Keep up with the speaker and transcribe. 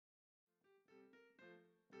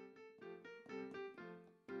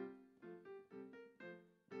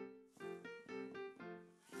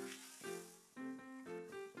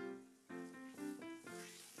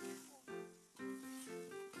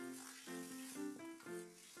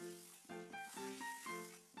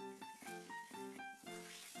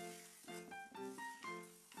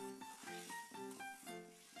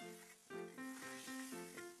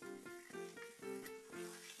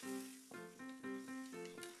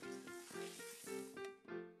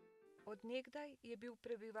Nekdaj je bil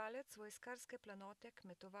prebivalec vojskarske planote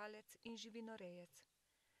kmetovalec in živinorejec.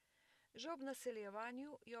 Že ob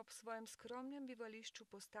naseljevanju je ob svojem skromnem bivališču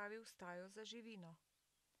postavil stajo za živino.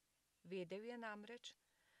 Vedel je namreč,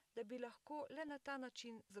 da bi lahko le na ta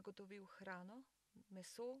način zagotovil hrano,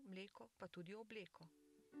 meso, mleko pa tudi obleko.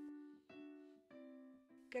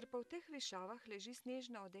 Ker pa v teh višavah leži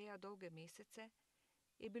snežna odeja dolge mesece,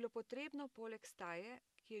 je bilo potrebno poleg staje,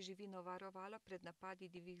 ki je živino varovala pred napadi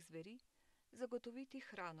divjih zveri, zagotoviti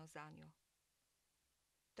hrano zanjo.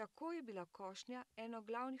 Tako je bila košnja eno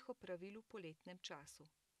glavnih opravil v poletnem času.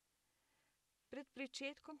 Pred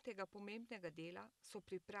pričetkom tega pomembnega dela so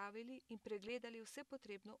pripravili in pregledali vse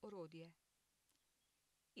potrebno orodje.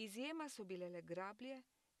 Izjema so bile le grablje,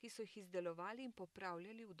 ki so jih izdelovali in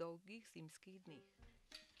popravljali v dolgih zimskih dneh.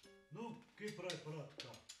 No, kaj pravi pratka?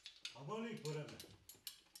 A bo lepo vreme?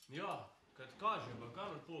 Ja, kad kaže, pa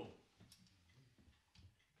kar lepo.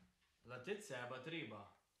 Leteti se je pa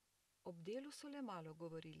treba. Ob delu so le malo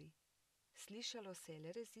govorili. Slišalo se je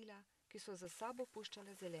le rezila, ki so za sabo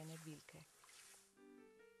puščale zelene bilke.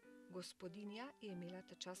 Gospodinja je imela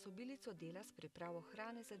ta čas obilico dela s pripravo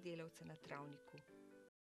hrane za delavce na travniku.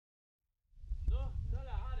 No,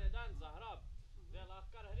 tole hare dan za hrab. Zdaj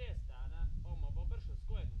lahko kar greste, a ne? Bomo pa prišli s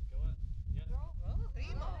kojnim, ke ven.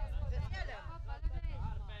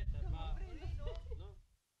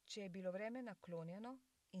 Če je bilo vreme naklonjeno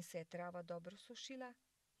in se je trava dobro sušila,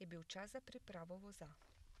 je bil čas za pripravo voza.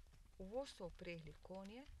 V voz so vpregli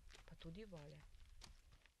konje, pa tudi vole.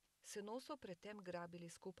 Seno so predtem grabili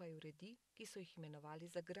skupaj v redi, ki so jih imenovali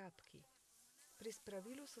zagrabki. Pri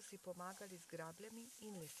spravilu so si pomagali z grabljami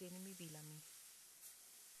in lesenimi vilami.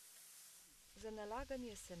 Za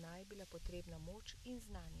nalaganje sena je bila potrebna moč in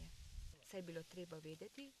znanje, saj je bilo treba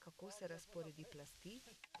vedeti, kako se razporedi plasti,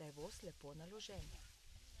 da je voz lepo naložen.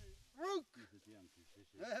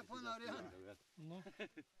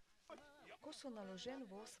 Ko so naložen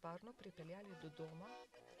voz varno pripeljali do doma,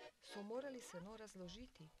 so morali seno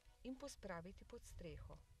razložiti in pospraviti pod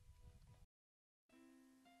streho.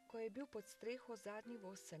 Ko je bil pod streho zadnji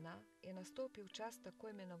voz sena, je nastopil čas tako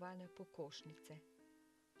imenovane pokošnice.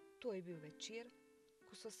 To je bil večer,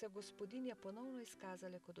 ko so se gospodinje ponovno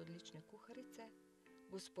izkazale kot odlične kuharice,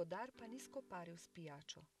 gospodar pa ni skoparil s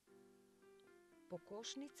pijačo.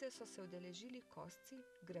 Pokošnice so se udeležili kosci,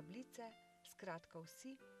 grabljice, skratka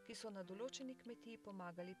vsi, ki so na določeni kmetiji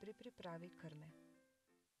pomagali pri pripravi krme.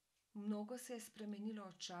 Mnogo se je spremenilo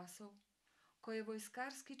od časov, ko je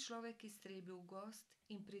vojskarski človek iztrebil v gozd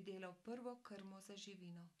in pridelal prvo krmo za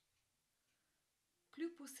živino.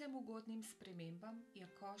 Kljub vsem ugodnim spremembam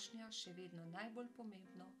je košnja še vedno najbolj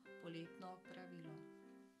pomembno poletno opravilo.